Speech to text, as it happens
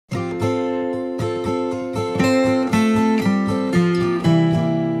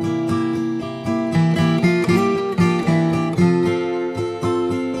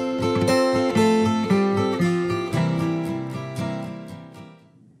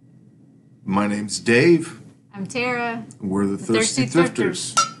My name's Dave. I'm Tara. We're the Thirsty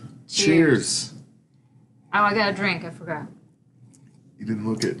Thrifters. Cheers. Oh, I got a drink. I forgot. You didn't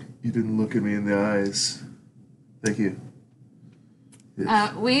look at me in the eyes. Thank you.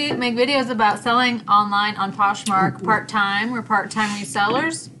 Yes. We make videos about selling online on Poshmark part-time. We're part-time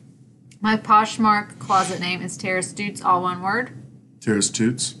resellers. My Poshmark closet name is Tara Stoots, all one word. Tara's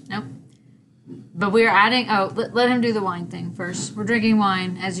Toots? Nope. But we are adding... Oh, let him do the wine thing first. We're drinking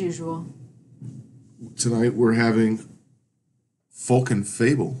wine, as usual. Tonight we're having Folk and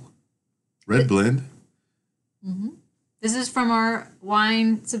Fable Red Blend. Mm-hmm. This is from our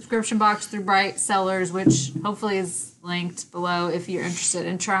wine subscription box through Bright Sellers, which hopefully is linked below if you're interested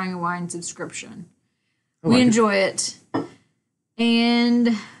in trying a wine subscription. We enjoy it.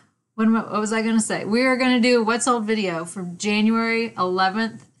 And what was I going to say? We are going to do a What's Sold video from January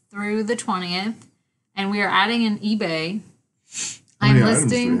 11th through the 20th. And we are adding an eBay. I'm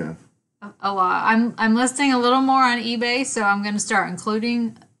listing a lot. I'm listing a little more on eBay, so I'm going to start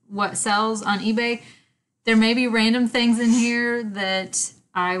including what sells on eBay. There may be random things in here that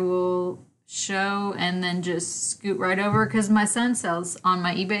I will show and then just scoot right over because my son sells on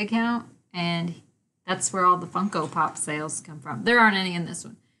my eBay account, and that's where all the Funko Pop sales come from. There aren't any in this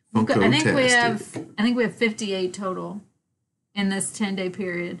one. I think we have 58 total in this 10-day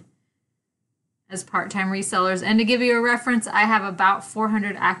period as part-time resellers. And to give you a reference, I have about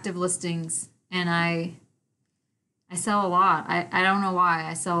 400 active listings, and I sell a lot. I don't know why.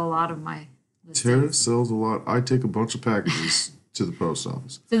 I sell a lot of my listings. Tara sells a lot. I take a bunch of packages to the post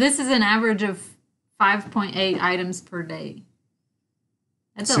office. So this is an average of 5.8 items per day.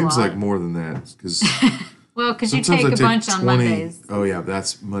 That's a lot. Seems like more than that. Cause well, because you take a bunch on Mondays. Oh, yeah,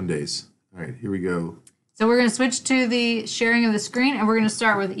 that's Mondays. All right, here we go. So we're going to switch to the sharing of the screen, and we're going to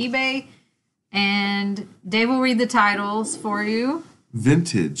start with eBay. And Dave will read the titles for you.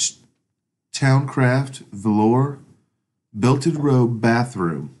 Vintage, Towncraft, Velour, Belted Robe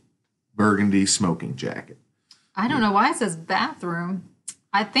Bathroom, Burgundy Smoking Jacket. I don't know why it says bathroom.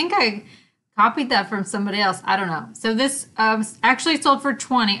 I think I copied that from somebody else. I don't know. So this actually sold for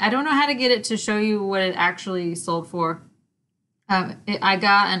 $20. I don't know how to get it to show you what it actually sold for. I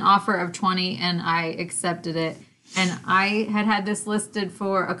got an offer of $20 and I accepted it. And I had this listed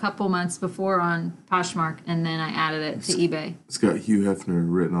for a couple months before on Poshmark, and then I added it to eBay. It's got Hugh Hefner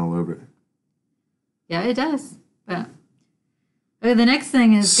written all over it. Yeah, it does. But okay, the next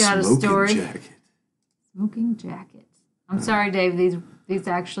thing has got a story. Smoking jacket. I'm sorry, Dave. These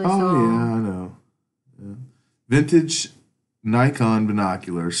actually sold. Oh, yeah, I know. Yeah. Vintage Nikon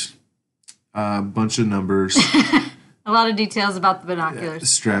binoculars. Bunch of numbers. A lot of details about the binoculars. Yeah,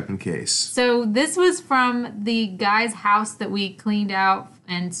 strap and case. So this was from the guy's house that we cleaned out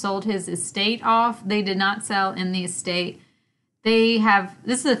and sold his estate off. They did not sell in the estate. This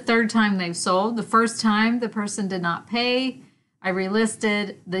is the third time they've sold. The first time, the person did not pay. I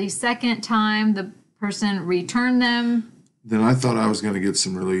relisted. The second time, the person returned them. Then I thought I was going to get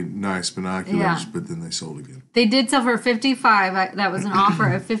some really nice binoculars, but then they sold again. They did sell for $55. That was an offer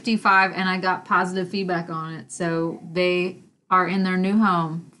of $55, and I got positive feedback on it. So they are in their new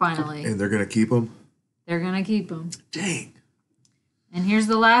home, finally. And they're going to keep them? They're going to keep them. Dang. And here's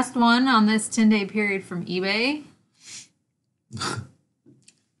the last one on this 10-day period from eBay.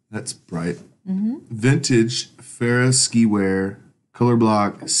 That's bright. Mm-hmm. Vintage Farrah ski wear, color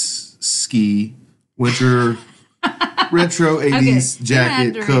block, ski, winter... retro 80s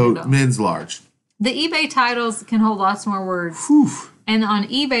jacket, coat, men's large. The eBay titles can hold lots more words. Whew. And on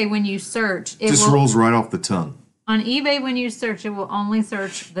eBay, when you search... it just rolls right off the tongue. On eBay, when you search, it will only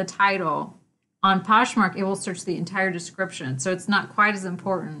search the title. On Poshmark, it will search the entire description. So it's not quite as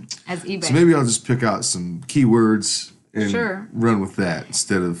important as eBay. So maybe I'll just pick out some keywords and run with that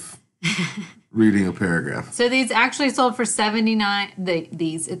instead of reading a paragraph. So these actually sold for it's a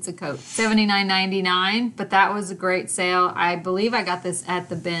coat, $79.99, but that was a great sale. I believe I got this at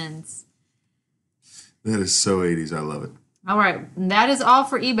the bins. That is so 80s. I love it. All right. That is all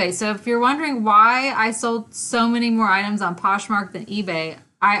for eBay. So if you're wondering why I sold so many more items on Poshmark than eBay,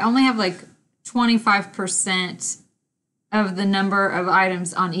 I only have like 25% of the number of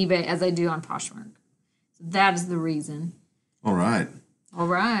items on eBay as I do on Poshmark. So that is the reason. All right. All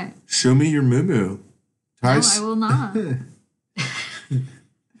right. Show me your moo-moo. No, I will not.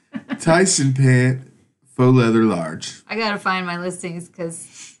 Tyson pant, faux leather large. I got to find my listings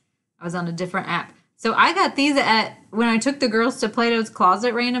because I was on a different app. So I got these when I took the girls to Plato's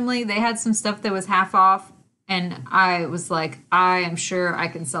Closet randomly. They had some stuff that was half off, and I was like, I am sure I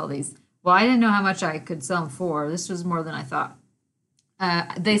can sell these. Well, I didn't know how much I could sell them for. This was more than I thought.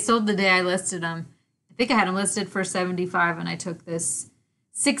 They sold the day I listed them. I think I had them listed for $75, and I took this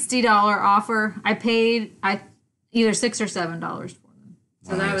 $60 offer. I paid either $6 or $7 for them.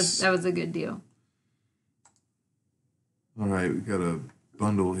 So Nice. that was a good deal. All right, we got a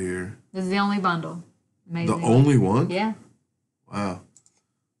bundle here. This is the only bundle. Amazing. The only one? Yeah. Wow.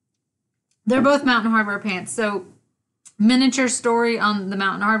 They're both Mountain Hardwear pants. So miniature story on the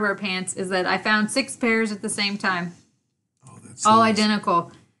Mountain Hardwear pants is that I found 6 pairs at the same time. Oh, that's All nice.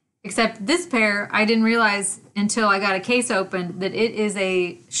 identical. Except this pair, I didn't realize until I got a case opened that it is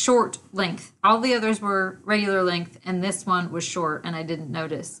a short length. All the others were regular length, and this one was short, and I didn't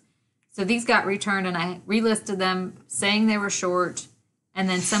notice. So these got returned, and I relisted them saying they were short, and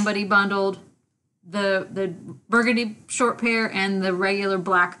then somebody bundled the burgundy short pair and the regular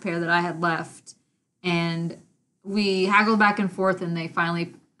black pair that I had left. And we haggled back and forth, and they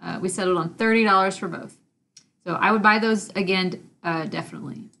finally, we settled on $30 for both. So I would buy those again,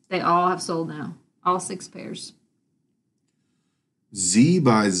 definitely. They all have sold now. All 6 pairs. Z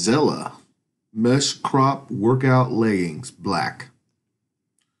by Zella. Mesh crop workout leggings, black.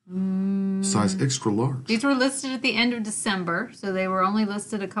 Size extra large. These were listed at the end of December, so they were only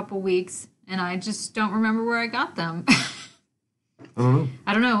listed a couple weeks, and I just don't remember where I got them. I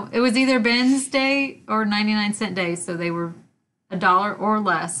don't know. It was either Ben's Day or 99-cent day, so they were $1 or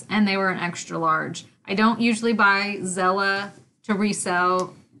less, and they were an extra large. I don't usually buy Zella to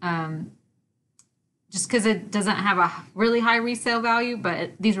resell, just because it doesn't have a really high resale value,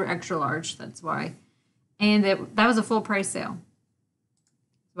 but these were extra large, that's why. And that was a full price sale.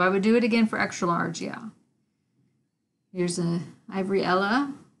 So I would do it again for extra large, yeah. Here's a Ivory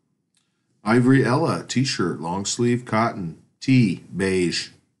Ella. Ivory Ella t-shirt, long sleeve cotton, tee,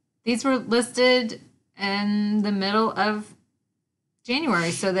 beige. These were listed in the middle of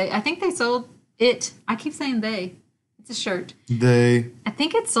January, so I think they sold it. I keep saying they. It's a shirt. I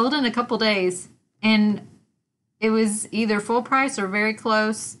think it sold in a couple days, and it was either full price or very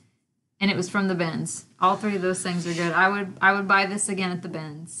close, and it was from the bins. All 3 of those things are good. I would buy this again at the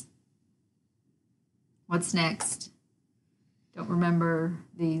bins. What's next? Don't remember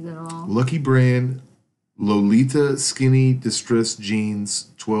these at all. Lucky Brand Lolita skinny distressed jeans,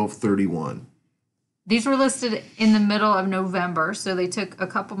 $12.31. These were listed in the middle of November, so they took a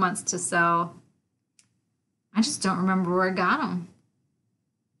couple months to sell. I just don't remember where I got them.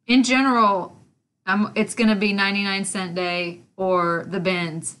 In general, it's going to be 99-cent day or the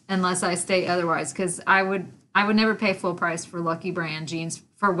bins, unless I state otherwise, because I would never pay full price for Lucky Brand jeans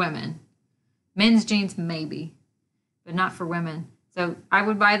for women. Men's jeans, maybe, but not for women. So I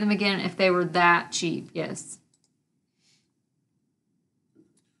would buy them again if they were that cheap, yes.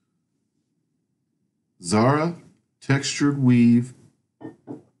 Zara textured weave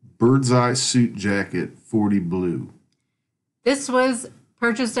bird's eye suit jacket, 40 blue. This was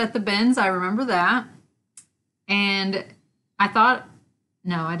purchased at the bins. I remember that. And I thought,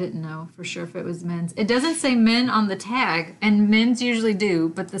 no, I didn't know for sure if it was men's. It doesn't say men on the tag, and men's usually do,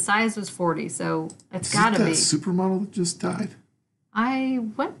 but the size was 40, so it's got to be. Is that supermodel that just died? I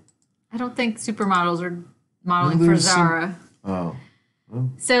don't think supermodels are modeling for Zara. Oh.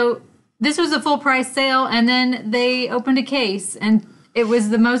 So this was a full price sale, and then they opened a case, and it was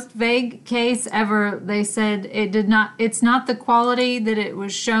the most vague case ever. They said it's not the quality that it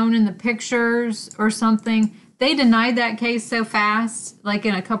was shown in the pictures or something. They denied that case so fast, like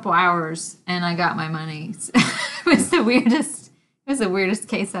in a couple hours, and I got my money. So it was the weirdest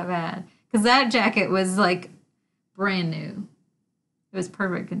case I've had. Because that jacket was like brand new. It was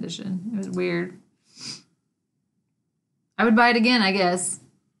perfect condition. It was weird. I would buy it again, I guess.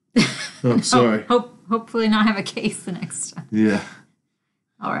 Oh, sorry. Hopefully not have a case the next time. Yeah.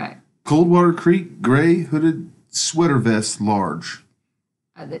 All right. Coldwater Creek gray hooded sweater vest, large.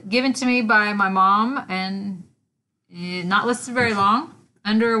 Given to me by my mom, and not listed very long,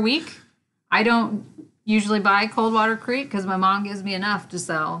 under a week. I don't usually buy Coldwater Creek because my mom gives me enough to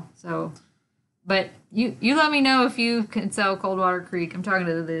sell. So, but you let me know if you can sell Coldwater Creek. I'm talking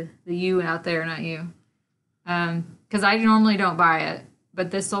to the you out there, not you. Because I normally don't buy it,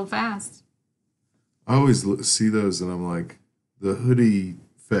 but this sold fast. I always see those and I'm like, the hoodie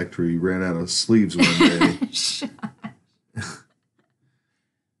factory ran out of sleeves one day. They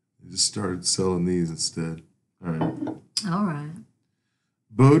just started selling these instead. All right.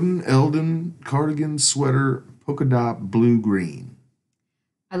 Bowden Eldon cardigan sweater, polka dot blue green.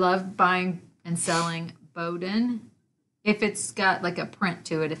 I love buying and selling Bowden. If it's got like a print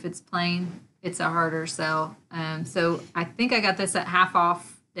to it, if it's plain, it's a harder sell. So I think I got this at half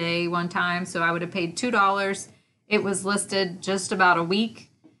off day one time, so I would have paid $2. It was listed just about a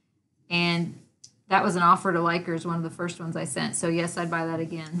week, and that was an offer to Likers, one of the first ones I sent. So yes, I'd buy that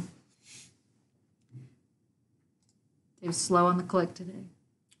again. It was slow on the click today.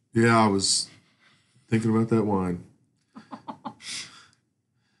 Yeah, I was thinking about that wine.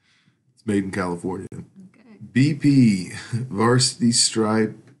 It's made in California. Okay. BP Varsity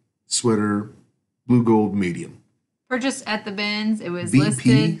Stripe Sweater Blue Gold Medium. Purchased at the bins. It was BP,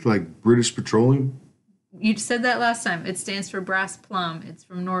 listed. like British Petroleum? You said that last time. It stands for Brass Plum. It's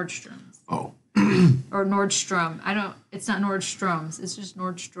from Nordstrom's. Oh. Or Nordstrom. It's not Nordstrom's. It's just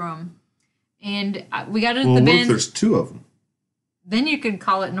Nordstrom. And we got it at the bins. Well, what if there's two of them? Then you could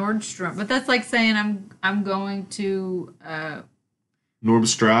call it Nordstrom. But that's like saying I'm going to...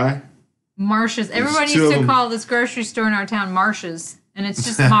 Nordstrom? Marsh's. Everybody used to call this grocery store in our town Marsh's. And it's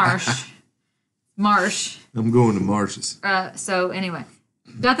just Marsh. Marsh. I'm going to Marsh's. So anyway,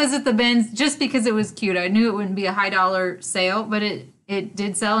 got this at the bins just because it was cute. I knew it wouldn't be a high dollar sale, but it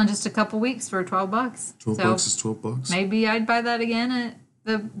did sell in just a couple weeks for $12. $12 is $12. Maybe I'd buy that again at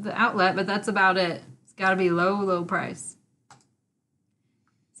the outlet, but that's about it. It's got to be low price.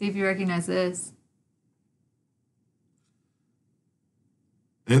 See if you recognize this.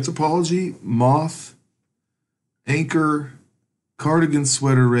 Anthropologie Moth Anchor Cardigan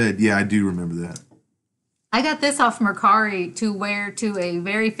Sweater Red. Yeah, I do remember that. I got this off Mercari to wear to a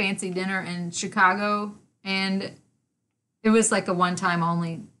very fancy dinner in Chicago, and it was like a one-time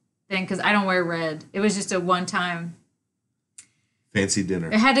only thing because I don't wear red. It was just a one-time fancy dinner.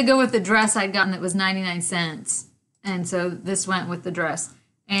 It had to go with the dress I'd gotten that was 99 cents, and so this went with the dress.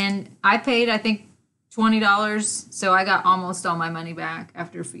 And I paid, I think, $20, so I got almost all my money back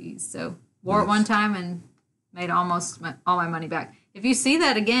after fees. So wore it one time and made almost all my money back. If you see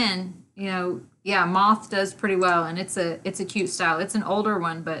that again, yeah, Moth does pretty well, and it's a cute style. It's an older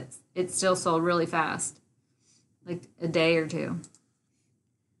one, but it still sold really fast, like a day or two.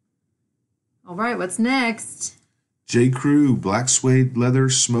 All right, what's next? J. Crew Black Suede Leather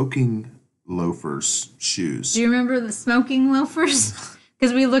Smoking Loafers Shoes. Do you remember the smoking loafers?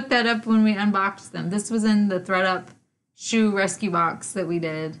 Because we looked that up when we unboxed them. This was in the ThreadUp shoe rescue box that we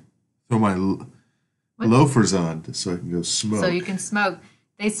did. Throw my loafers on so I can go smoke. So you can smoke.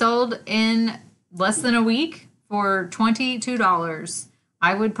 They sold in less than a week for $22.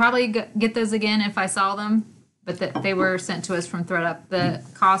 I would probably get those again if I saw them, but they were sent to us from ThreadUp. The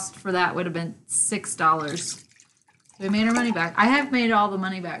cost for that would have been $6. So we made our money back. I have made all the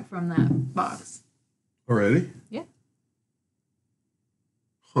money back from that box. Already? Yeah.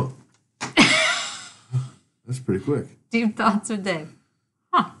 Huh. That's pretty quick. Deep thoughts with Dave.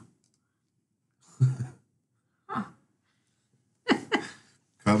 Huh.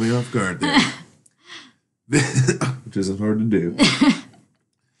 Caught me off guard there. Which isn't hard to do.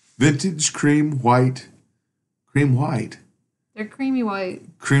 Vintage cream white. Cream white. They're creamy white.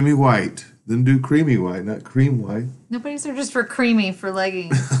 Creamy white. Then do creamy white, not cream white. Nobody's are just for creamy for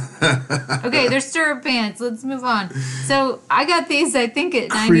leggings. Okay, they're stirrup pants. Let's move on. So I got these, I think, at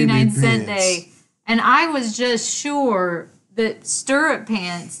 99 cent day. And I was just sure that stirrup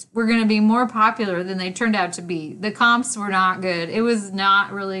pants were going to be more popular than they turned out to be. The comps were not good. It was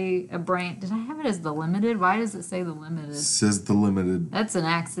not really a brand. Did I have it as the limited? Why does it say the limited? It says the limited. That's an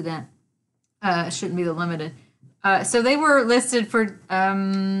accident. It shouldn't be the limited. So they were listed for a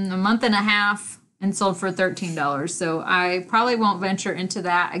month and a half and sold for $13. So I probably won't venture into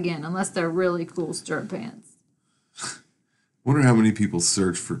that again unless they're really cool stirrup pants. Wonder how many people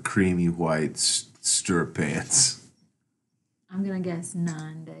search for creamy white stirrup pants. I'm going to guess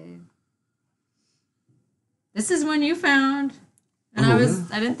none, Dave. This is one you found. And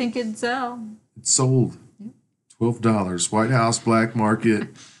I didn't think it'd sell. It sold. $12. White House Black Market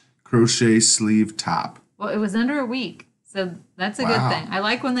crochet sleeve top. Well, it was under a week, so that's a good thing. I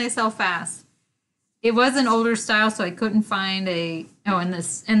like when they sell fast. It was an older style, so I couldn't find and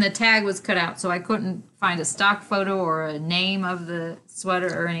the tag was cut out, so I couldn't find a stock photo or a name of the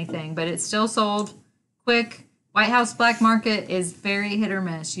sweater or anything, but it still sold quick. White House Black Market is very hit or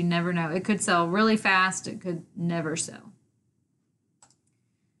miss. You never know. It could sell really fast. It could never sell.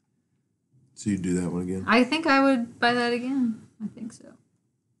 So you'd do that one again? I think I would buy that again. I think so.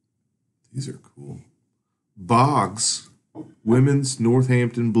 These are cool. Boggs, women's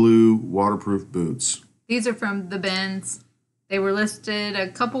Northampton blue waterproof boots. These are from the bins. They were listed a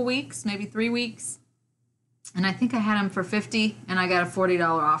couple weeks, maybe 3 weeks. And I think I had them for $50, and I got a $40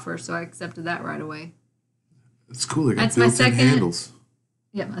 offer, so I accepted that right away. That's cool. They got built-in handles.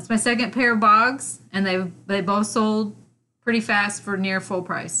 Yeah, that's my second pair of Boggs, and they both sold pretty fast for near full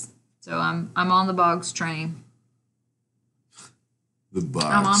price. So I'm on the Boggs train. The Boggs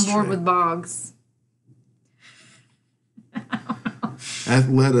I'm on board with Boggs.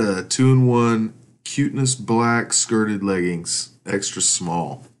 Athleta 2-in-1 cuteness black skirted leggings, extra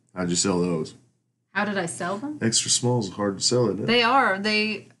small. How'd you sell those? How did I sell them? Extra small is hard to sell, isn't it? They are.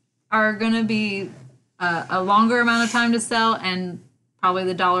 They are going to be a longer amount of time to sell, and probably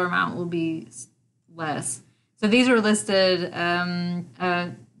the dollar amount will be less. So these were listed about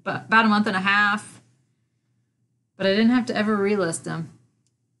a month and a half, but I didn't have to ever relist them.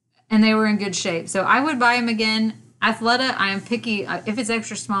 And they were in good shape. So I would buy them again. Athleta, I am picky. If it's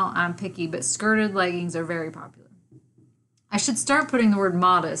extra small, I'm picky, but skirted leggings are very popular. I should start putting the word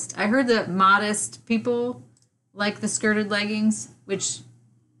modest. I heard that modest people like the skirted leggings, which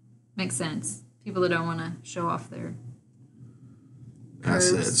makes sense. People that don't want to show off their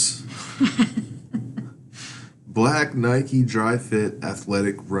assets. Black Nike dry fit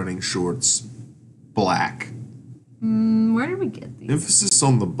athletic running shorts. Black. Where did we get these? Emphasis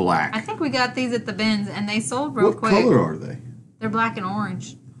on the black. I think we got these at the bins, and they sold real quick. What color are they? They're black and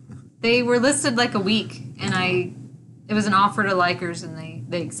orange. They were listed like a week, and it was an offer to likers, and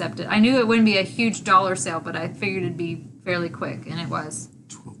they accepted. I knew it wouldn't be a huge dollar sale, but I figured it'd be fairly quick, and it was.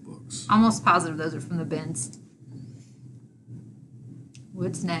 $12. Almost positive those are from the bins.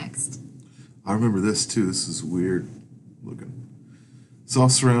 What's next? I remember this too. This is weird looking.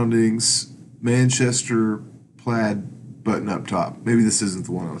 Soft surroundings, Manchester plaid button up top. Maybe this isn't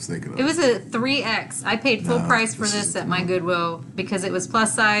the one I was thinking of. It was a 3X. I paid full price for this at my Goodwill because it was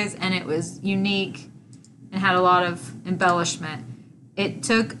plus size and it was unique and had a lot of embellishment. It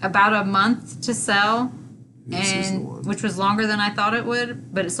took about a month to sell, and which was longer than I thought it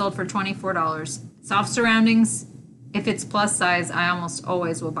would, but it sold for $24. Soft surroundings, if it's plus size, I almost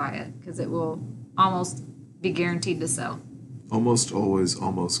always will buy it because it will almost be guaranteed to sell. Almost always,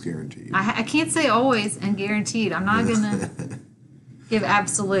 almost guaranteed. I can't say always and guaranteed. I'm not going to give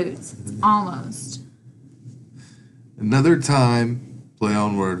absolutes. It's almost. Another time, play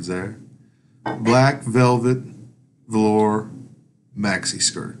on words there. Black velvet velour maxi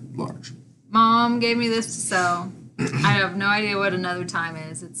skirt, large. Mom gave me this to sell. I have no idea what another time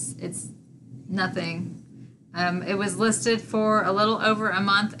is. It's nothing. It was listed for a little over a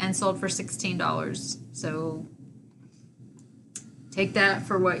month and sold for $16. So take that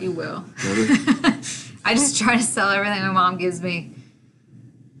for what you will. I just try to sell everything my mom gives me.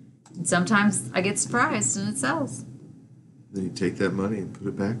 And sometimes I get surprised and it sells. Then you take that money and put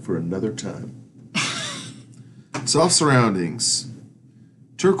it back for another time. Soft surroundings.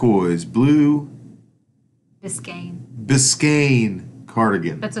 Turquoise, blue. Biscayne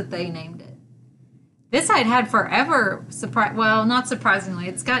cardigan. That's what they named it. This I'd had forever. Well, not surprisingly.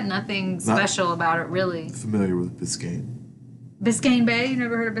 It's got nothing special about it, really. Familiar with Biscayne. Biscayne Bay? You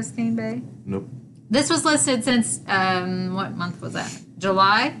never heard of Biscayne Bay? Nope. This was listed since, what month was that?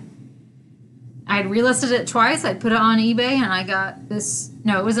 July. I'd relisted it twice. I'd put it on eBay, and I got this.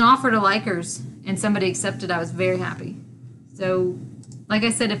 No, it was an offer to likers, and somebody accepted. I was very happy. So, like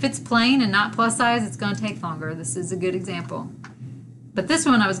I said, if it's plain and not plus size, it's going to take longer. This is a good example. But this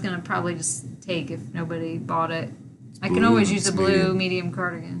one I was going to probably just take if nobody bought it. I can always use a blue medium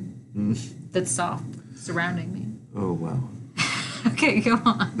cardigan that's soft surrounding me. Oh, wow. Okay, go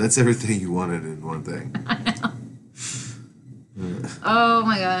on. That's everything you wanted in one thing. I know. Oh,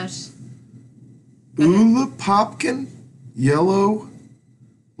 my gosh. Ula Popkin, yellow,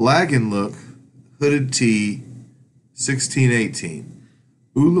 lagging look, hooded tee, 1618.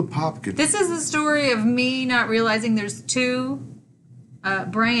 Ula Popkin. This is the story of me not realizing there's two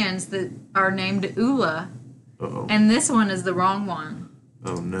brands that are named Ula. Uh-oh. And this one is the wrong one.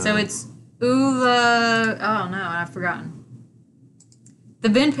 Oh, no. So it's Ula. Oh, no, I've forgotten. The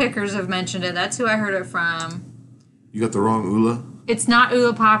bin pickers have mentioned it. That's who I heard it from. You got the wrong Ula? It's not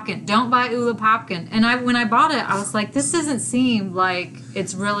Ula Popkin. Don't buy Ula Popkin. And when I bought it, I was like, this doesn't seem like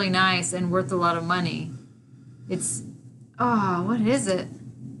it's really nice and worth a lot of money. It's, what is it?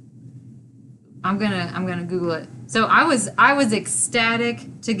 I'm gonna Google it. So I was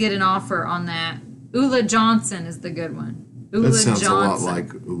ecstatic to get an offer on that. Ula Johnson is the good one. Ula that sounds Johnson. a lot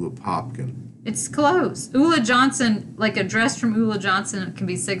like Ula Popkin. It's close. Ula Johnson, like a dress from Ula Johnson, can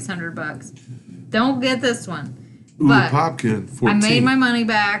be $600. Don't get this one. Ula Popkin, 14. I made my money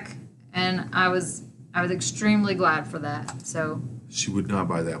back, and I was extremely glad for that. So she would not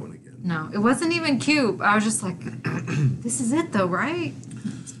buy that one again. No, it wasn't even cute. I was just like, this is it though, right?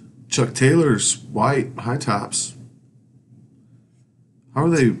 Chuck Taylor's white high tops. How are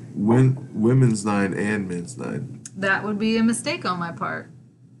they women's 9 and men's 9? That would be a mistake on my part.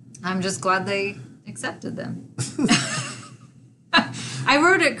 I'm just glad they accepted them. I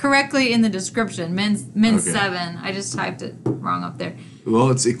wrote it correctly in the description. Men's okay. 7. I just typed it wrong up there. Well,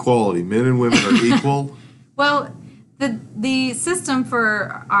 it's equality. Men and women are equal. Well, the system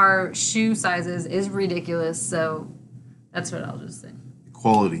for our shoe sizes is ridiculous, so that's what I'll just say.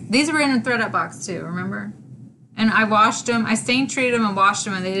 Equality. These were in a thread-up box too, remember? And I washed them. I stain treated them and washed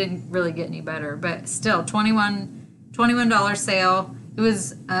them, and they didn't really get any better. But still, $21 sale. It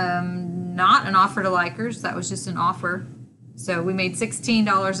was not an offer to likers. That was just an offer. So we made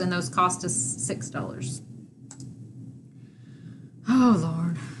 $16, and those cost us $6. Oh,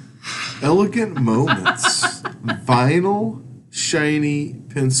 Lord. Elegant Moments. Vinyl, shiny,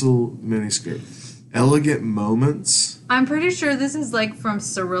 pencil miniskirt. Elegant Moments. I'm pretty sure this is like from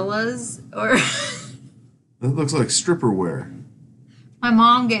Cirilla's or... That looks like stripper wear. My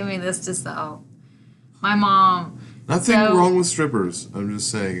mom gave me this to sell. My mom. Nothing wrong with strippers. I'm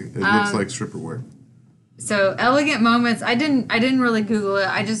just saying it looks like stripper wear. So Elegant Moments. I didn't really Google it.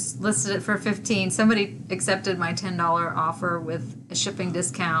 I just listed it for $15. Somebody accepted my $10 offer with a shipping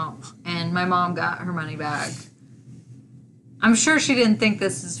discount, and my mom got her money back. I'm sure she didn't think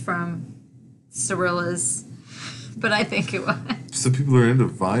this is from Cirilla's, but I think it was. So people are into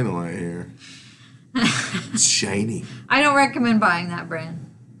vinyl, I hear. It's shiny. I don't recommend buying that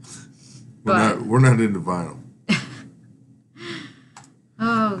brand. We're not into vinyl.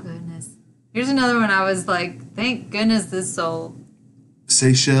 Oh, goodness. Here's another one I was like, thank goodness this sold.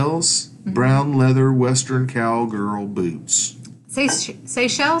 Seychelles, brown leather Western cowgirl boots.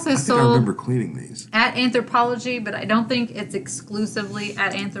 Seychelles is sold. I remember cleaning these. At Anthropologie, but I don't think it's exclusively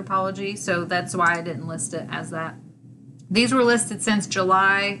at Anthropologie, so that's why I didn't list it as that. These were listed since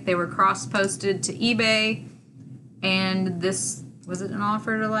July. They were cross-posted to eBay, and this, was it an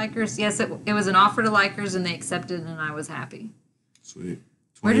offer to likers? Yes, it was an offer to likers, and they accepted, and I was happy. Sweet.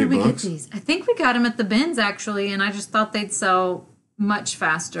 Where did we get these? I think we got them at the bins, actually, and I just thought they'd sell much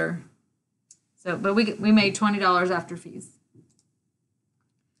faster. So, but we made $20 after fees.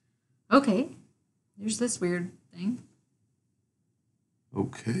 Okay, there's this weird thing.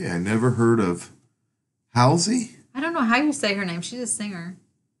 Okay, I never heard of Halsey. I don't know how you say her name. She's a singer.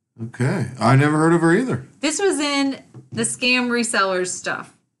 Okay, I never heard of her either. This was in the scam resellers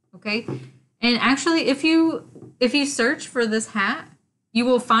stuff. Okay, and actually, if you search for this hat, you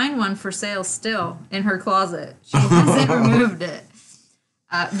will find one for sale still in her closet. She hasn't removed it.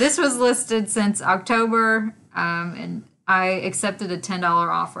 This was listed since October, and I accepted a $10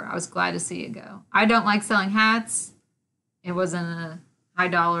 offer. I was glad to see it go. I don't like selling hats. It wasn't a high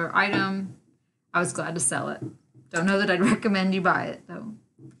dollar item. I was glad to sell it. Don't know that I'd recommend you buy it, though.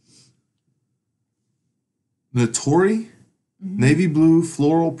 Notori, navy blue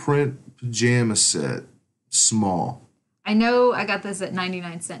floral print pajama set, small. I know I got this at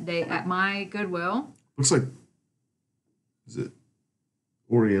 99-cent day at my Goodwill. Looks like, is it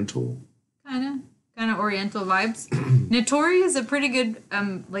Oriental? Kind of Oriental vibes. Notori is a pretty good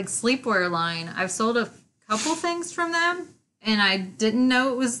like sleepwear line. I've sold a couple things from them, and I didn't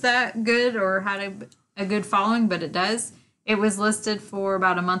know it was that good or had a good following, but it does. It was listed for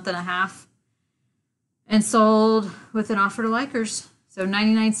about a month and a half and sold with an offer to likers. So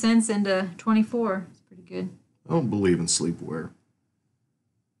 99 cents into 24. It's pretty good. I don't believe in sleepwear.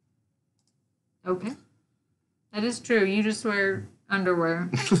 Okay. That is true. You just wear underwear.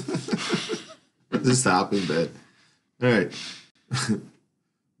 Just hop in bed. All right.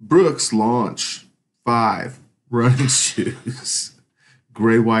 Brooks launch 5 running shoes.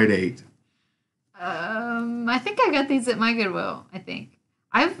 Gray, white 8. I think I got these at my Goodwill. I think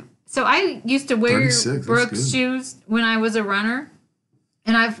I used to wear Brooks shoes when I was a runner,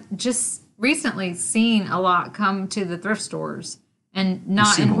 and I've just recently seen a lot come to the thrift stores and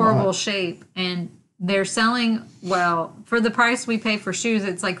not in horrible shape, and they're selling well for the price we pay for shoes.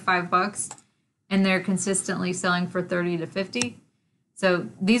 It's like $5, and they're consistently selling for $30 to $50. So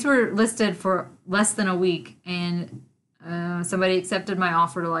these were listed for less than a week, and somebody accepted my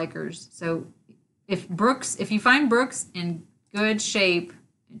offer to likers. So if you find Brooks in good shape,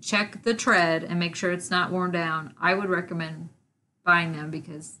 check the tread and make sure it's not worn down. I would recommend buying them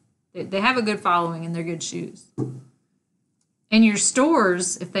because they have a good following and they're good shoes. In your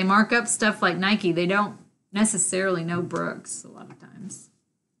stores, if they mark up stuff like Nike, they don't necessarily know Brooks a lot of times.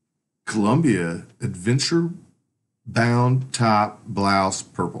 Columbia adventure bound top blouse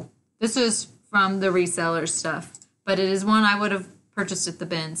purple. This is from the reseller stuff, but it is one I would have purchased at the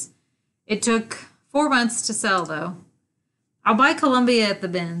bins. It took 4 months to sell, though. I'll buy Columbia at the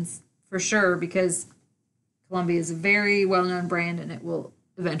bins for sure because Columbia is a very well-known brand and it will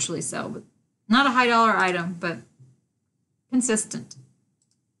eventually sell. But not a high-dollar item, but consistent.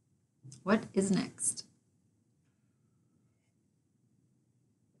 What is next?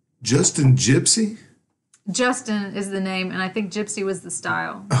 Justin Gypsy? Justin is the name, and I think Gypsy was the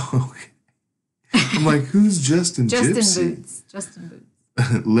style. Oh, okay. I'm like, who's Justin Gypsy? Justin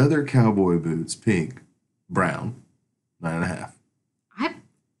Boots. Leather cowboy boots, pink, brown, 9.5. I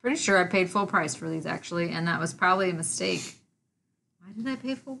Pretty sure I paid full price for these, actually, and that was probably a mistake. Why did I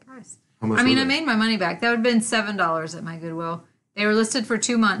pay full price? How much I mean, I made my money back. That would have been $7 at my Goodwill. They were listed for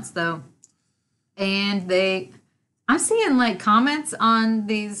 2 months, though. And I'm seeing, like, comments on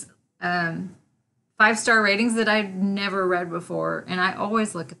these 5-star ratings that I'd never read before, and I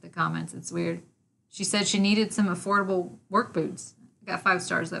always look at the comments. It's weird. She said she needed some affordable work boots. I got 5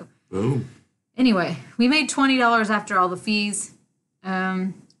 stars, though. Boom. Anyway, we made $20 after all the fees.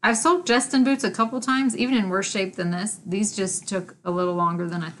 I've sold Justin boots a couple times, even in worse shape than this. These just took a little longer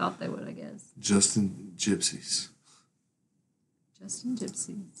than I thought they would, I guess. Justin Gypsies. Justin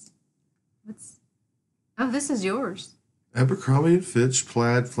Gypsies. Oh, this is yours. Abercrombie & Fitch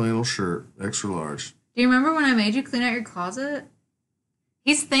plaid flannel shirt, extra large. Do you remember when I made you clean out your closet?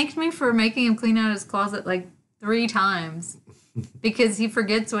 He's thanked me for making him clean out his closet like 3 times because he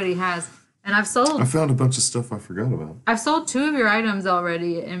forgets what he has. And I found a bunch of stuff I forgot about. I've sold 2 of your items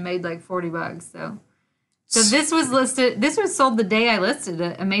already and made like $40. So this was sold the day I listed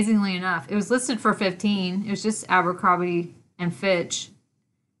it, amazingly enough. It was listed for $15. It was just Abercrombie and Fitch.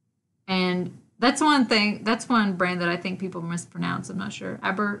 And that's one brand that I think people mispronounce. I'm not sure.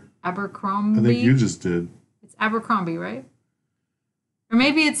 Abercrombie. I think you just did. It's Abercrombie, right? Or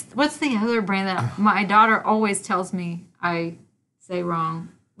maybe what's the other brand that my daughter always tells me I say wrong?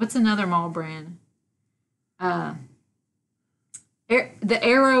 What's another mall brand? The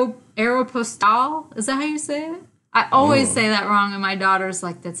Aeropostale. Is that how you say it? I always say that wrong, and my daughter's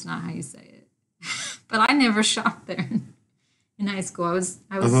like, "That's not how you say it." But I never shopped there in high school. I was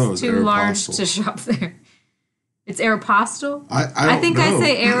too large to shop there. It's Aeropostale. I think I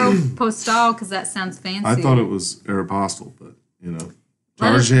say Aeropostale because that sounds fancy. I thought it was Aeropostale, but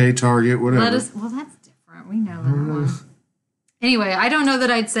Target, whatever. Well, that's different. We know that one. Anyway, I don't know that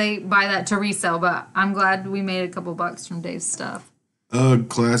I'd say buy that to resell, but I'm glad we made a couple bucks from Dave's stuff.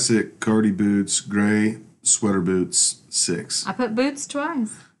 Classic Cardi boots, gray sweater boots, 6. I put boots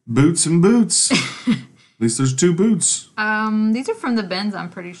twice. Boots and boots. At least there's 2 boots. These are from the bins, I'm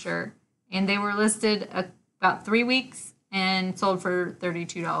pretty sure. And they were listed about 3 weeks and sold for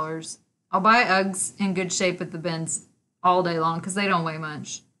 $32. I'll buy Uggs in good shape at the bins all day long because they don't weigh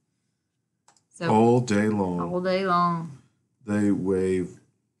much. So all day long. All day long. They weigh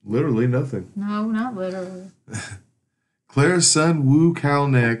literally nothing. No, not literally. Claire's Sun Woo Cow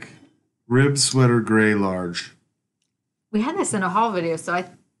Neck Rib Sweater Gray Large. We had this in a haul video, so I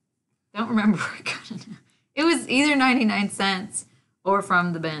don't remember where I got it. It was either 99 cents or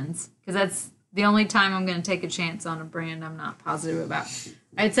from the bins because that's the only time I'm going to take a chance on a brand I'm not positive about.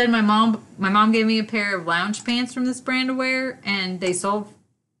 I had said my mom gave me a pair of lounge pants from this brand to wear, and they sold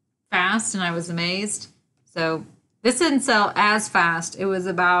fast, and I was amazed. So this didn't sell as fast. It was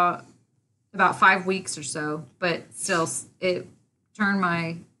about 5 weeks or so, but still, it turned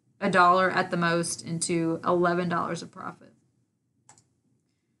my $1 at the most into $11 of profit.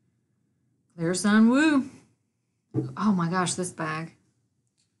 Clear Sun Woo. Oh my gosh, this bag.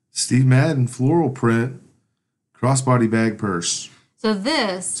 Steve Madden floral print crossbody bag purse. So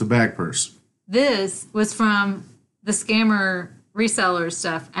this. It's a bag purse. This was from the scammer reseller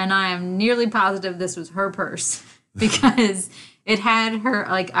stuff, and I am nearly positive this was her purse because it had her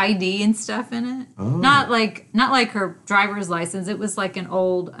like ID and stuff in it. Oh. Not like her driver's license. It was like an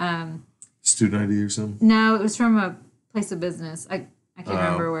old student ID or something. No, it was from a place of business. I can't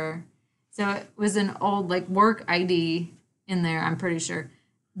remember where. So it was an old like work ID in there. I'm pretty sure.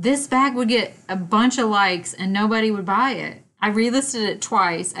 This bag would get a bunch of likes and nobody would buy it. I relisted it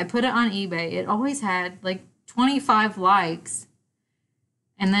twice. I put it on eBay. It always had like 25 likes.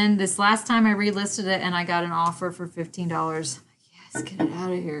 And then this last time I relisted it and I got an offer for $15. I'm like, yes, get it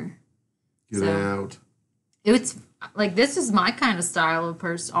out of here. Get out. It was like, this is my kind of style of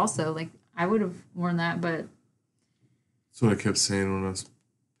purse also. Like, I would have worn that, but. That's what I kept saying when I was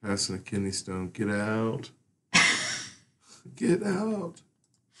passing a kidney stone. Get out. Get out.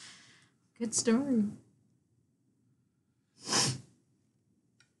 Good story.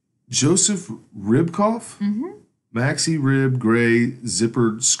 Joseph Ribkoff? Mm-hmm. Maxi rib gray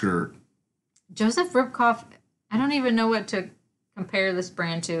zippered skirt. Joseph Ribkoff, I don't even know what to compare this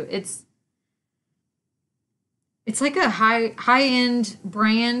brand to. It's like a high-end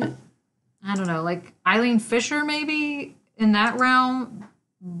brand. I don't know, like Eileen Fisher maybe in that realm,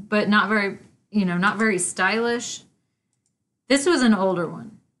 but not very stylish. This was an older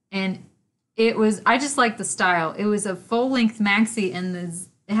one, and I just like the style. It was a full-length maxi, and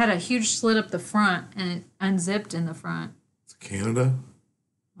it had a huge slit up the front, and it unzipped in the front. It's Canada?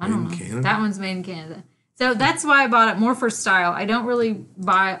 I don't know. Canada? That one's made in Canada. So that's why I bought it, more for style. I don't really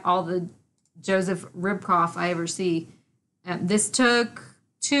buy all the Joseph Ribkoff I ever see. This took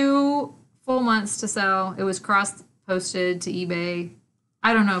 2 full months to sell. It was cross-posted to eBay.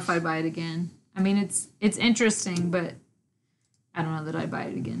 I don't know if I'd buy it again. I mean, it's interesting, but I don't know that I'd buy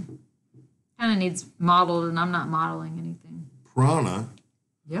it again. Kind of needs modeled, and I'm not modeling anything. Prana.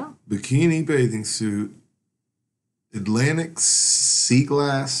 Yeah. Bikini bathing suit. Atlantic sea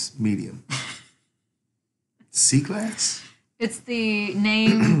glass medium. Sea glass? It's the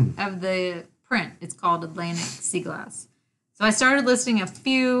name of the print. It's called Atlantic Sea Glass. So I started listing a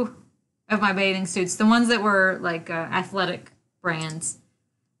few of my bathing suits, the ones that were like athletic brands,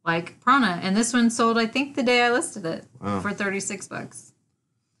 like Prana. And this one sold, I think, the day I listed it for $36. 36.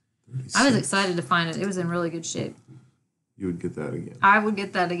 I was excited to find it. It was in really good shape. You would get that again. I would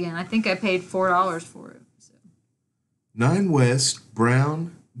get that again. I think I paid $4 for it. So. 9 West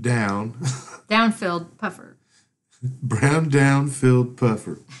brown down. Downfilled puffer. Brown down filled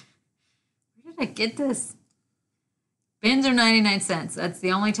puffer. Where did I get this? Bins are 99 cents. That's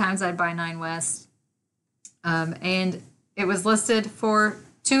the only times I'd buy 9 West. And it was listed for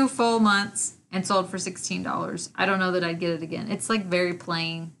 2 full months and sold for $16. I don't know that I'd get it again. It's like very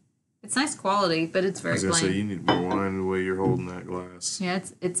plain. It's nice quality, but it's very plain. I was going to say, you need more wine the way you're holding that glass. Yeah,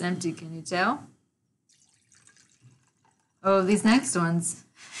 it's empty. Can you tell? Oh, these next ones.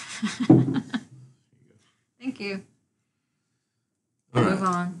 Thank you. All right. Move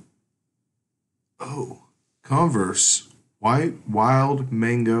on. Oh, Converse white wild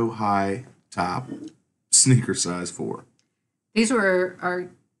mango high top sneaker size 4. These were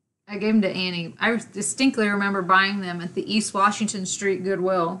I gave them to Annie. I distinctly remember buying them at the East Washington Street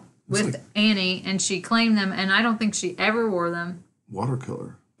Goodwill with Annie, and she claimed them, and I don't think she ever wore them.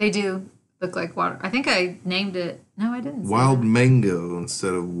 Watercolor. They do look like water. I think I named it. No, I didn't. Wild mango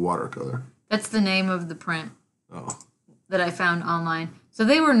instead of watercolor. That's the name of the print. Oh. That I found online. So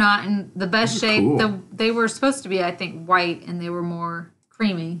they were not in the best shape. Cool. They were supposed to be, I think, white, and they were more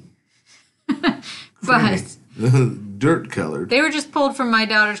creamy. Creamy. But dirt colored. They were just pulled from my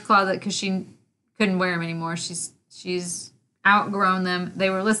daughter's closet because she couldn't wear them anymore. She's outgrown them. They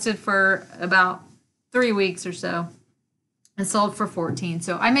were listed for about 3 weeks or so and sold for $14.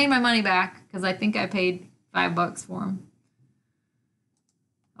 So I made my money back because I think I paid $5 for them.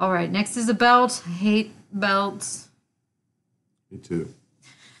 All right, next is a belt. I hate belts. Me too.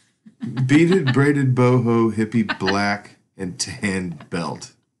 Beaded braided boho hippie black and tan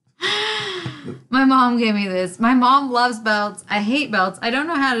belt. My mom gave me this. My mom loves belts. I hate belts. I don't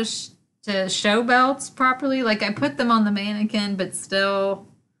know how to show belts properly. Like, I put them on the mannequin, but still,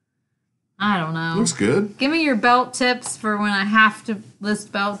 I don't know. Looks good. Give me your belt tips for when I have to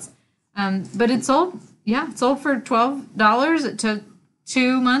list belts. But it sold for $12. It took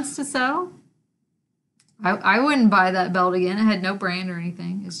 2 months to sell. I wouldn't buy that belt again. It had no brand or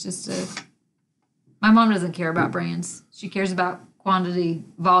anything. It's just my mom doesn't care about brands. She cares about quantity,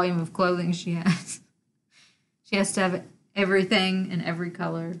 volume of clothing she has. She has to have everything in every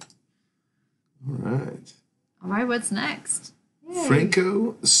color. All right. All right, what's next? Yay.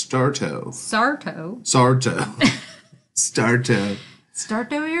 Franco Starto. Sarto. Starto.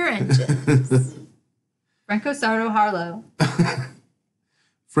 Starto your engines. Franco Sarto Harlow.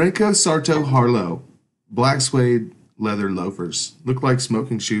 Franco Sarto Harlow. Black suede leather loafers. Look like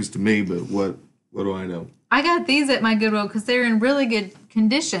smoking shoes to me, but what do I know? I got these at my Goodwill because they're in really good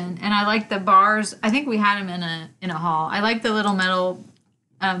condition, and I like the bars. I think we had them in a haul. I like the little metal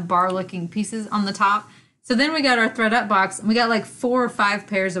bar-looking pieces on the top. So then we got our thread up box, and we got like 4 or 5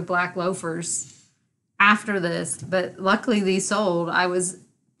 pairs of black loafers after this. But luckily these sold. I was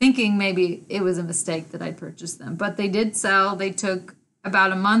thinking maybe it was a mistake that I'd purchased them, but they did sell. They took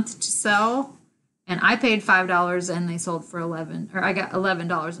about a month to sell, and I paid $5, and they sold for $11, or I got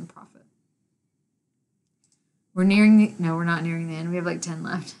 $11 in profit. We're not nearing the end. We have like 10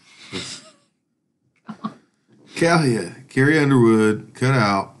 left. Come on. Calia, Carrie Underwood, cut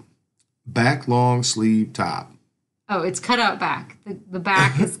out, back long sleeve top. Oh, it's cut out back. The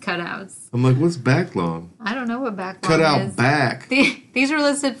back is cutouts. I'm like, what's back long? I don't know what back long cut out is. Back. These were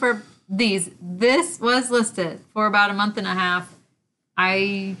listed for these. This was listed for about a month and a half.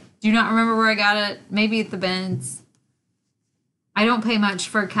 I do not remember where I got it. Maybe at the bins. I don't pay much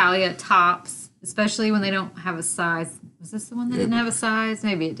for Calia tops, especially when they don't have a size. Was this the one that didn't have a size?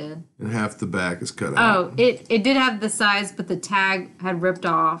 Maybe it did. And half the back is cut out. Oh, it did have the size, but the tag had ripped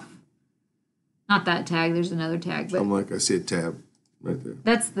off. Not that tag. There's another tag. But I'm like, I see a tab right there.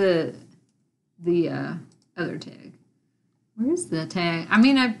 that's the other tag. Where's the tag? I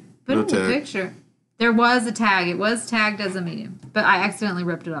mean, I put it in the picture. There was a tag. It was tagged as a medium, but I accidentally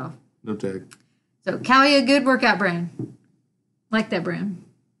ripped it off. No tag. So, Calia, good workout brand. Like that brand.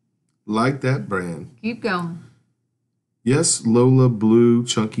 Like that brand. Keep going. Yes, Lola blue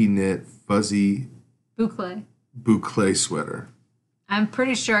chunky knit fuzzy Boucle. sweater. I'm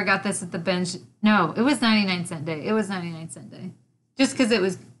pretty sure I got this at the bench. No, it was 99-cent day. It was 99-cent day. Just because it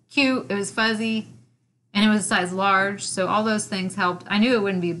was cute, it was fuzzy, and it was a size large. So all those things helped. I knew it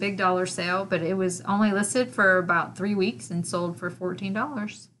wouldn't be a big dollar sale, but it was only listed for about 3 weeks and sold for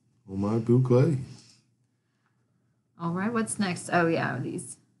 $14. Oh, my boucle. All right, what's next? Oh, yeah,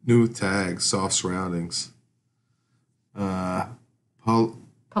 these. New with tags, soft surroundings.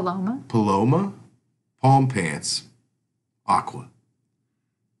 Paloma? Palm pants. Aqua.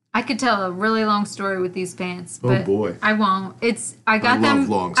 I could tell a really long story with these pants, but oh boy. I won't. I got them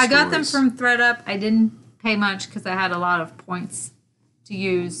from ThreadUp. I didn't pay much because I had a lot of points to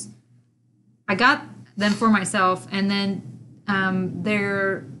use. I got them for myself, and then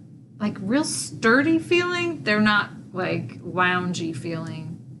they're like real sturdy feeling. They're not like loungy feeling.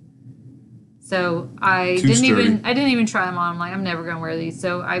 So I didn't even try them on. I'm like, I'm never gonna wear these.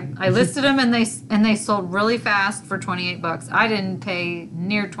 So I listed them, and they sold really fast for $28. I didn't pay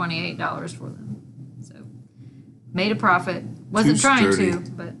near $28 for them. So made a profit. Wasn't trying to,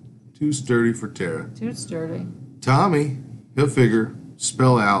 but too sturdy for Tara. Too sturdy. Tommy, he'll figure.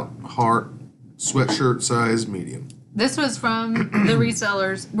 Spell out heart, sweatshirt size, medium. This was from the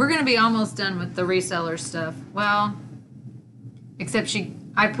resellers. We're gonna be almost done with the reseller stuff. Well, except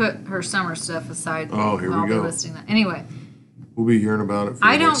I put her summer stuff aside. Oh, here we go. I'll be listing that. Anyway. We'll be hearing about it for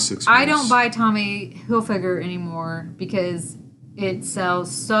the next 6 months. I don't buy Tommy Hilfiger anymore because it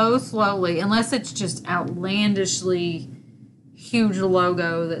sells so slowly, unless it's just outlandishly huge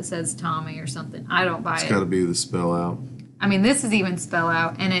logo that says Tommy or something. I don't buy it. It's got to be the spell out. I mean, this is even spell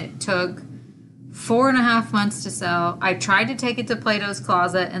out, and it took 4.5 months to sell. I tried to take it to Plato's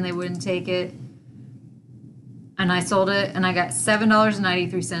Closet, and they wouldn't take it. And I sold it, and I got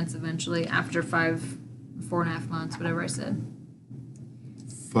 $7.93 eventually after 4.5 months, whatever I said.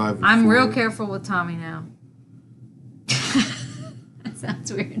 I'm real careful with Tommy now. That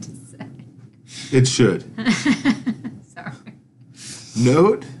sounds weird to say. It should. Sorry.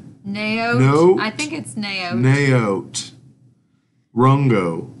 Note? Naote. I think it's Naote. Naote.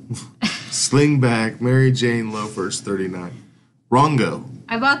 Rungo. Slingback. Mary Jane loafers, $39. Rongo.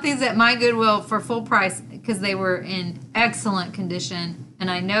 I bought these at my Goodwill for full price because they were in excellent condition. And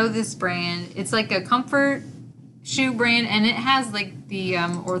I know this brand. It's like a comfort shoe brand, and it has like the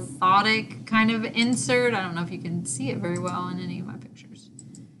orthotic kind of insert. I don't know if you can see it very well in any of my pictures.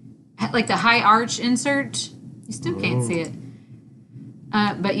 Like the high arch insert. You still can't see it.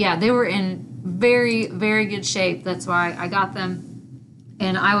 But yeah, they were in very, very good shape. That's why I got them.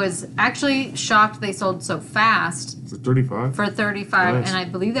 And I was actually shocked they sold so fast. For $35? For $35. Nice. And I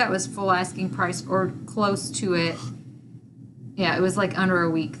believe that was full asking price or close to it. Yeah, it was like under a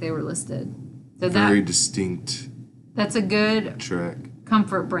week they were listed. So very distinct. That's a good track.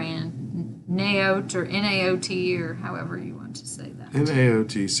 Comfort brand. Naote or Naot or however you want to say that.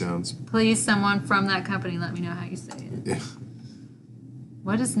 Naot sounds. Please, someone from that company, let me know how you say it. Yeah.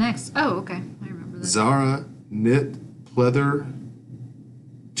 What is next? Oh, okay. I remember that. Zara knit pleather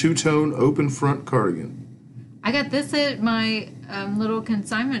two-tone open front cardigan. I got this at my little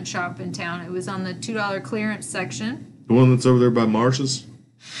consignment shop in town. It was on the $2 clearance section. The one that's over there by Marsh's?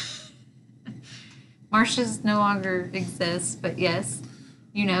 Marsh's no longer exists, but yes,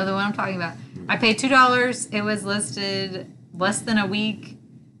 you know the one I'm talking about. I paid $2. It was listed less than a week,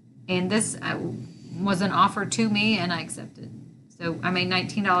 and this was an offer to me, and I accepted. So I made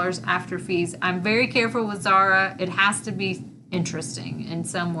 $19 after fees. I'm very careful with Zara. It has to be interesting in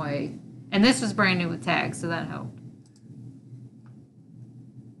some way. And this was brand new with tags, so that helped.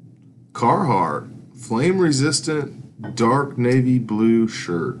 Carhartt flame-resistant dark navy blue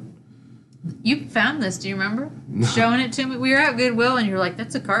shirt. You found this, do you remember? No. Showing it to me. We were at Goodwill, and you were like,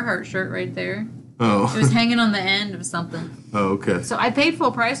 that's a Carhartt shirt right there. Oh. It was hanging on the end of something. Oh, okay. So I paid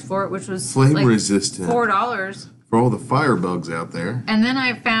full price for it, which was flame-resistant. $4. For all the firebugs out there. And then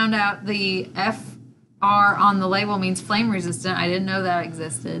I found out the FR on the label means flame-resistant. I didn't know that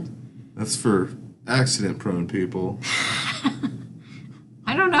existed. That's for accident-prone people.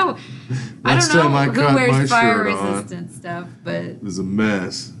 I don't know. I don't know who wears fire-resistant stuff, but it was a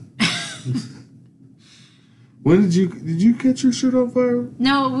mess. When did you catch your shirt on fire?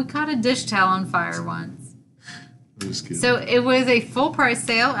 No, we caught a dish towel on fire once. I'm just kidding. So it was a full price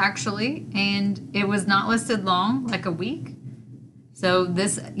sale actually, and it was not listed long, like a week. So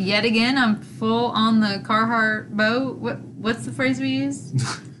this yet again, I'm full on the Carhartt boat. What's the phrase we use?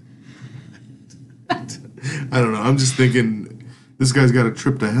 I don't know. I'm just thinking This guy's got a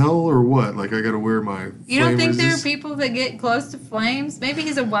trip to hell or what? Like, I got to wear my You don't think there are people that get close to flames? Maybe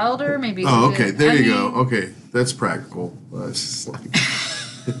he's a welder. Maybe he's okay. There you go. Okay. That's practical. It's just like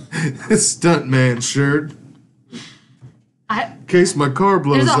a stuntman shirt. In case my car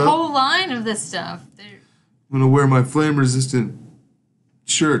blows up. There's a whole line of this stuff. I'm going to wear my flame-resistant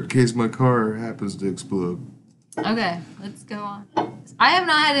shirt in case my car happens to explode. Okay, let's go on. I have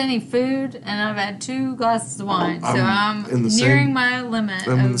not had any food, and I've had 2 glasses of wine, so I'm nearing my limit.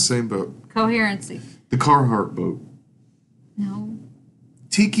 I'm in the same boat. Coherency. The Carhartt boat. No.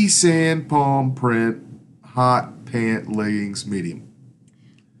 Tiki sand palm print hot pant leggings medium.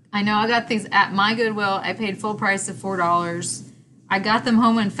 I know I got these at my Goodwill. I paid full price of $4. I got them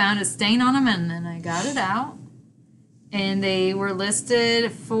home and found a stain on them, and then I got it out. And they were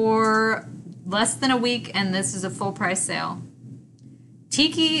listed for less than a week, and this is a full price sale.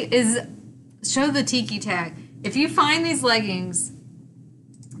 Tiki is, show the Tiki tag. If you find these leggings,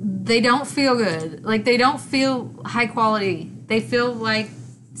 they don't feel good. Like, they don't feel high quality. They feel like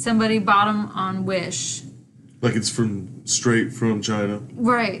somebody bought them on Wish. Like it's straight from China.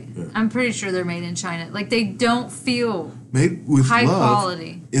 Right. Yeah. I'm pretty sure they're made in China. Like, they don't feel made with high love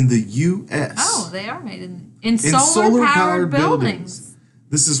quality. In the U.S. Oh, they are made in solar-powered buildings.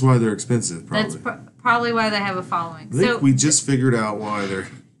 This is why they're expensive, probably. That's probably why they have a following. I think we just figured out why they're...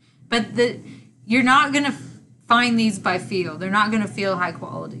 But you're not going to find these by feel. They're not going to feel high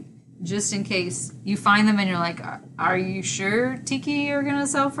quality. Just in case you find them and you're like, are you sure Tiki are going to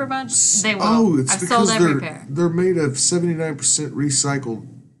sell for a bunch? They will. Oh, it's I've because sold every pair. They're made of 79% recycled,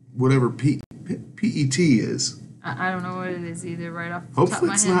 whatever PET is. I don't know what it is either right off the Hopefully top of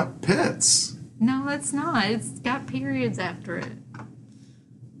my it's head. not pets. No, it's not. It's got periods after it.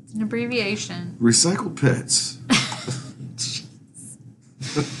 It's an abbreviation. Recycled pets.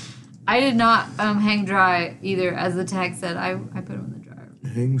 I did not hang dry either, as the tag said. I put them in the dryer.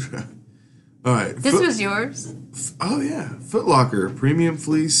 Hang dry. All right. This was yours? Oh, yeah. Foot Locker, premium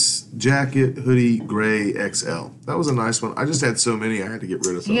fleece, jacket, hoodie, gray, XL. That was a nice one. I just had so many, I had to get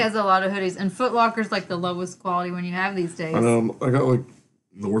rid of some. He has a lot of hoodies. And Foot Locker's like the lowest quality one you have these days. I know. I got like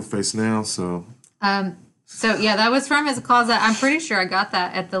North Face now, so. So, yeah, that was from his closet. I'm pretty sure I got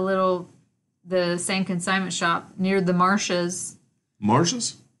that at the same consignment shop near the Marshes.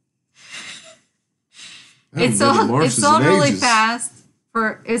 Marshes? It sold really fast.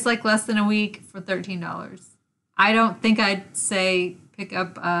 It's like less than a week for $13. I don't think I'd say pick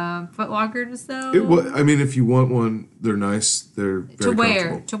up Foot Locker to sell. I mean, if you want one, they're nice. They're very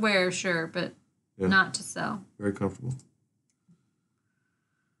comfortable. To wear, sure, but not to sell. Very comfortable.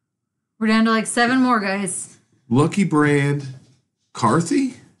 We're down to like 7 more, guys. Lucky Brand,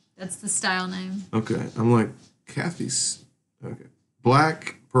 Carthy? That's the style name. Okay, I'm like, Kathy's. Okay.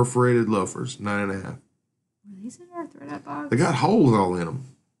 Black perforated loafers, 9.5. Were these in our thread box? They got holes all in them.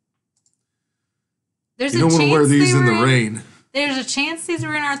 You don't want to wear these in the rain. There's a chance these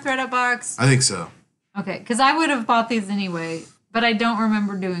were in our thread box. I think so. Okay, because I would have bought these anyway, but I don't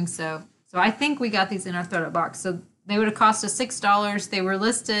remember doing so. So I think we got these in our thread box. So they would have cost us $6. They were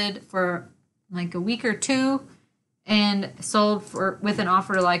listed for like a week or 2 and sold with an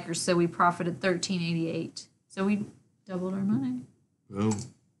offer to likers. So we profited $13.88. So we doubled our money. Boom.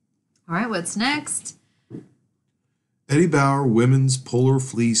 All right, what's next? Eddie Bauer women's polar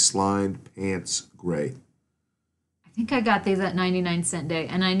fleece lined pants, gray. I think I got these at 99-cent day,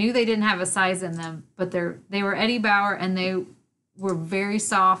 and I knew they didn't have a size in them, but they were Eddie Bauer, and they were very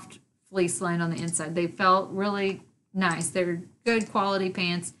soft fleece lined on the inside. They felt really nice. They're good quality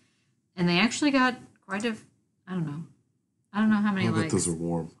pants, and they actually got quite a, I don't know how many likes. I bet those are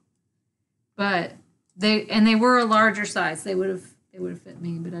warm. But they were a larger size. They would have fit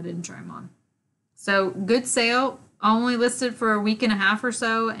me, but I didn't try them on. So good sale. Only listed for a week and a half or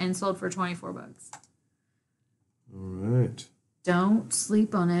so and sold for $24. All right. Don't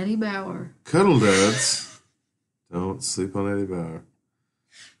sleep on Eddie Bauer. Cuddle Dads. Don't sleep on Eddie Bauer.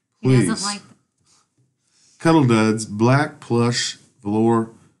 Please. He doesn't like them. Cuddle Duds, black plush velour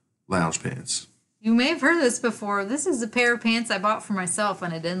lounge pants. You may have heard this before. This is a pair of pants I bought for myself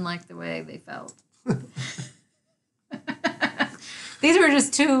and I didn't like the way they felt. These were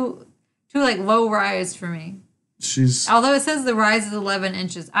just too like low rise for me. Although it says the rise is 11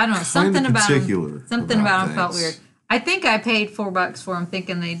 inches. I don't know. Something about them felt weird. I think I paid $4 for them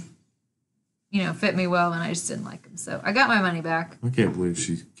thinking they'd, fit me well, and I just didn't like them. So I got my money back. I can't believe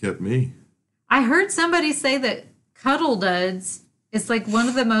she kept me. I heard somebody say that Cuddle Duds is like one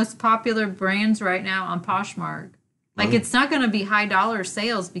of the most popular brands right now on Poshmark. Like it's not going to be high dollar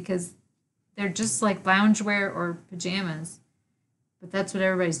sales because they're just like loungewear or pajamas. But that's what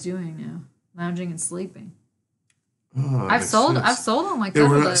everybody's doing now, lounging and sleeping. Oh, I've sold all my Yeah, cuddle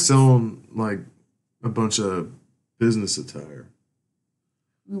we're not duds. selling like a bunch of business attire.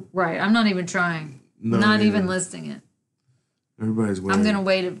 Right. I'm not even trying. No, not even listing it. Everybody's wearing. I'm gonna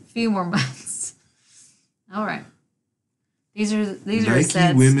wait a few more months. All right. These are Nike a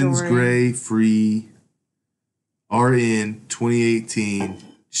sad Women's story. Gray Free RN 2018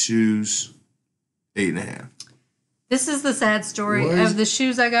 shoes 8.5. This is the sad story of the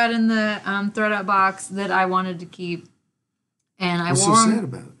shoes I got in the thread-up box that I wanted to keep, and I What's wore so them. sad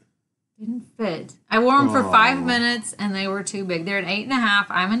about it? Didn't fit. I wore them for 5 minutes, and they were too big. They're an 8.5.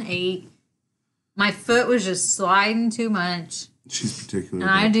 I'm an 8. My foot was just sliding too much. She's particular. And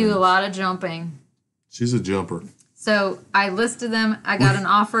I do a lot of jumping. She's a jumper. So I listed them. I got an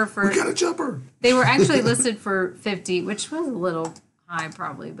offer for. We got a jumper. They were actually listed for $50, which was a little high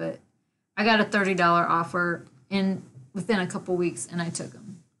probably, but I got a $30 offer within a couple weeks, and I took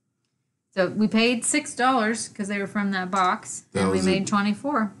them. So we paid $6 because they were from that box, and we made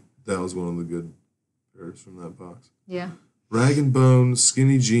 $24. That was one of the good pairs from that box. Yeah. Rag and Bone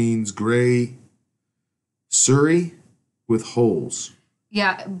skinny jeans, gray Surrey with holes.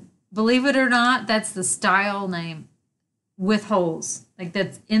 Yeah, believe it or not, that's the style name. With holes. Like,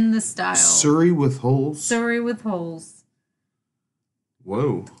 that's in the style. Surrey with holes? Surrey with holes.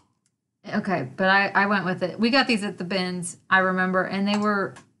 Whoa. Okay, but I went with it. We got these at the bins, I remember, and they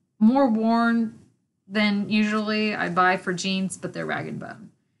were more worn than usually I buy for jeans, but they're Rag and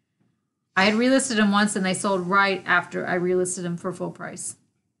Bone. I had relisted them once, and they sold right after I relisted them for full price.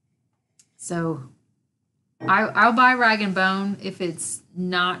 So I'll buy Rag and Bone if it's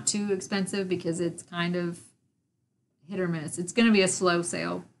not too expensive, because it's kind of hit or miss. It's going to be a slow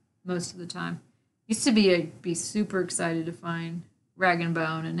sale most of the time. Used to be super excited to find Rag and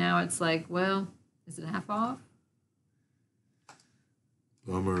Bone, and now it's like, well, is it half off?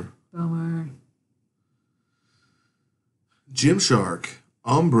 Bummer. Gymshark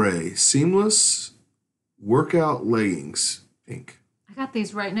ombre seamless workout leggings, pink. I got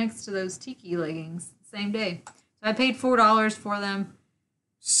these right next to those tiki leggings the same day. So I paid $4 for them.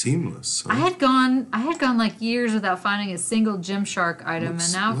 Seamless. Huh? I had gone like years without finding a single Gymshark item,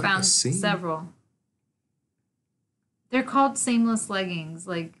 and now I found several. They're called seamless leggings.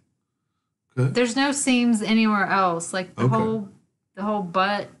 Like, there's no seams anywhere else. Like the whole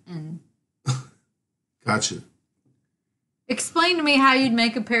butt and. Gotcha. Explain to me how you'd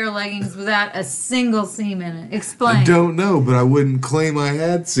make a pair of leggings without a single seam in it. Explain. I don't know, but I wouldn't claim I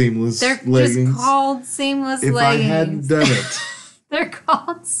had seamless leggings. They're just called seamless leggings. If I hadn't done it. They're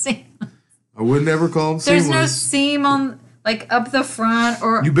called seamless. I would never call them seamless. There's no seam on, like, up the front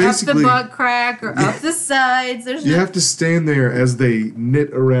or up the butt crack or up the sides. You have to stand there as they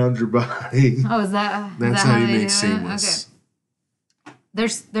knit around your body. Oh, is that? That's how you make seamless.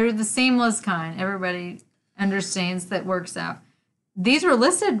 Okay. They're the seamless kind. Everybody understands that works out. These were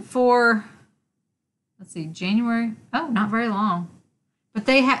listed for, let's see, January. Oh, not very long. But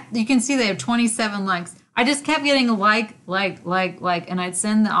you can see they have 27 likes. I just kept getting a like, and I'd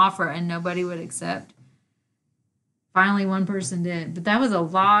send the offer and nobody would accept. Finally, one person did. But that was a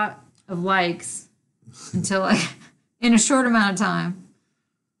lot of likes until in a short amount of time.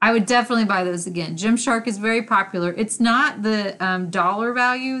 I would definitely buy those again. Gymshark is very popular. It's not the dollar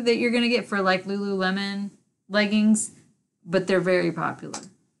value that you're going to get for like Lululemon leggings, but they're very popular.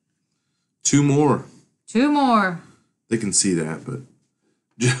 Two more. They can see that, but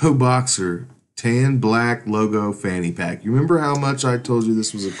Joe Boxer tan black logo fanny pack. You remember how much I told you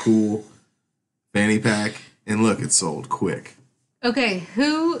this was a cool fanny pack? And look, it sold quick. Okay,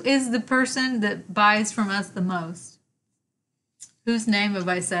 who is the person that buys from us the most? Whose name have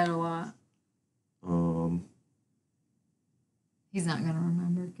I said a lot? He's not going to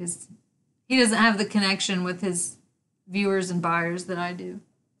remember because he doesn't have the connection with his viewers and buyers that I do.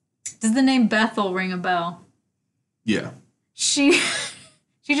 Does the name Bethel ring a bell? Yeah. She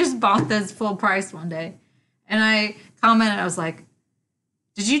just bought this full price one day. And I commented, I was like,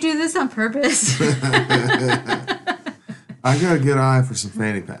 did you do this on purpose? I got a good eye for some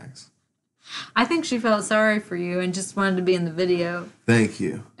fanny packs. I think she felt sorry for you and just wanted to be in the video. Thank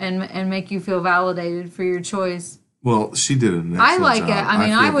you. And make you feel validated for your choice. Well, she did an excellent I like job. it. I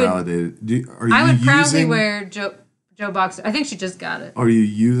mean, I would. Validated. I would proudly wear Joe Boxer. I think she just got it. Are you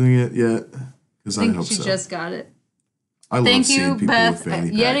using it yet? Because I hope she just got it. Thank you, Beth,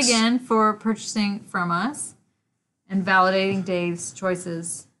 yet again for purchasing from us and validating Dave's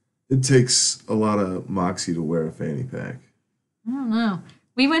choices. It takes a lot of moxie to wear a fanny pack. I don't know.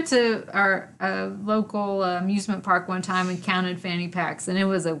 We went to our local amusement park one time and counted fanny packs, and it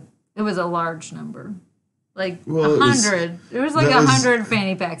was a large number, like 100. It was like 100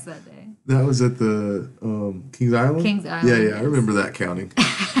 fanny packs that day. That was at the Kings Island? Kings Island. Yeah, yes. I remember that counting.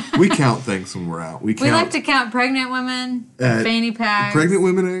 We count things when we're out. We like to count pregnant women, fanny packs. Pregnant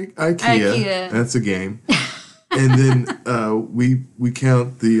women at IKEA. That's a game. And then we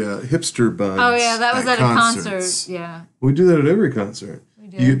count the hipster buns. Oh, yeah, that was at a concert. Yeah. We do that at every concert. We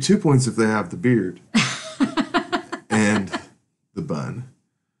do. You get 2 points if they have the beard. And the bun.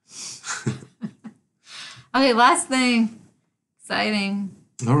 Okay, last thing. Exciting.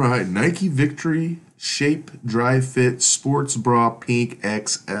 All right. Nike Victory Shape Dry Fit Sports Bra Pink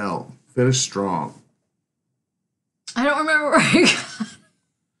XL. Finish strong. I don't remember where I got it.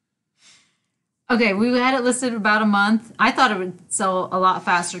 Okay, we had it listed about a month. I thought it would sell a lot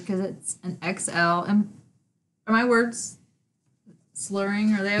faster because it's an XL. And are my words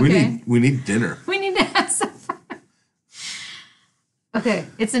slurring? Are they okay? We need dinner. We need to have some fun. Okay,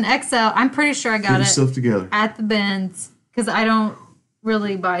 it's an XL. I'm pretty sure I got Get yourself together. At the bins because I don't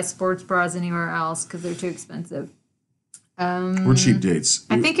really buy sports bras anywhere else because they're too expensive. Or cheap dates.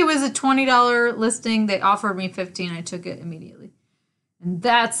 I think it was a $20 listing. They offered me $15. I took it immediately. And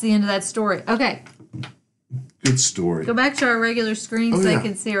that's the end of that story. Okay. Good story. Go back to our regular screen so you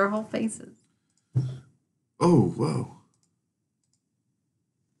can see our whole faces. Oh, whoa.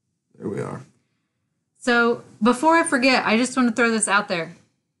 There we are. So before I forget, I just want to throw this out there.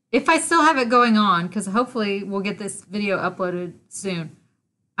 If I still have it going on, because hopefully we'll get this video uploaded soon,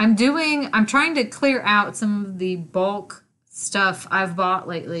 I'm trying to clear out some of the bulk stuff I've bought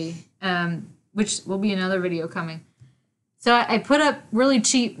lately, which will be another video coming. So I put up really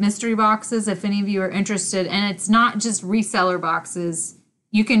cheap mystery boxes if any of you are interested, and it's not just reseller boxes.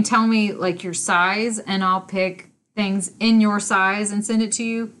 You can tell me like your size, and I'll pick things in your size and send it to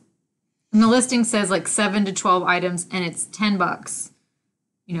you. And the listing says like 7 to 12 items, and it's $10,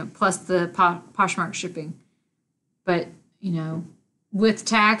 plus the Poshmark shipping. But with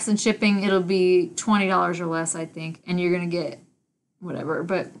tax and shipping, it'll be $20 or less, I think, and you're gonna get whatever,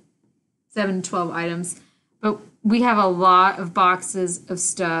 but 7 to 12 items. But we have a lot of boxes of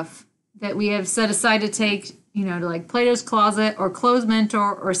stuff that we have set aside to take, to like Plato's Closet or Clothes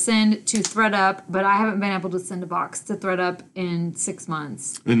Mentor or send to ThreadUp, but I haven't been able to send a box to ThreadUp in 6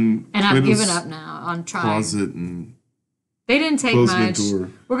 months. And I've given up now on trying. Closet and they didn't take Clothes much.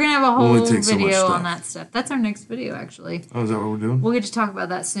 Mentor. We're going to have a whole video on that stuff. That's our next video, actually. Oh, is that what we're doing? We'll get to talk about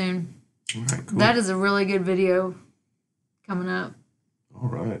that soon. All right, cool. That is a really good video coming up. All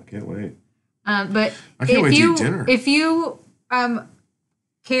right, can't wait. But I can't wait to eat dinner. If you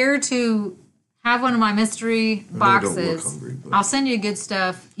care to have one of my mystery boxes, hungry, I'll send you good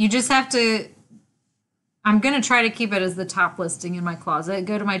stuff. You just have to. I'm gonna try to keep it as the top listing in my closet.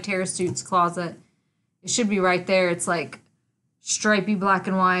 Go to my Terra Suits closet. It should be right there. It's like stripy black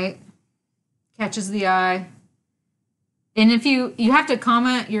and white, catches the eye. And if you have to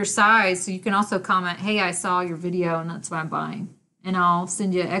comment your size, so you can also comment, "Hey, I saw your video, and that's what I'm buying." And I'll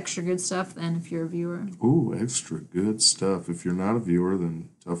send you extra good stuff then if you're a viewer. Ooh, extra good stuff. If you're not a viewer, then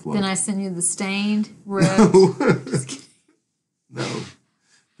tough luck. Then I send you the stained, ripped. No.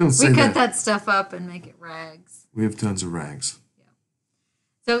 Don't say we cut that stuff up and make it rags. We have tons of rags. Yeah.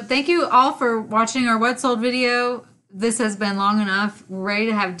 So thank you all for watching our What Sold video. This has been long enough. We're ready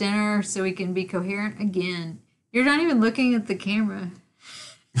to have dinner so we can be coherent again. You're not even looking at the camera.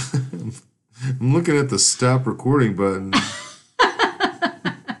 I'm looking at the stop recording button.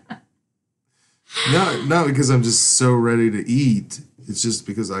 Not because I'm just so ready to eat. It's just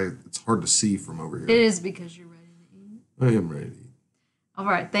because it's hard to see from over here. It is because you're ready to eat. I am ready to eat. All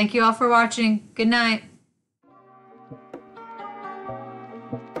right. Thank you all for watching. Good night.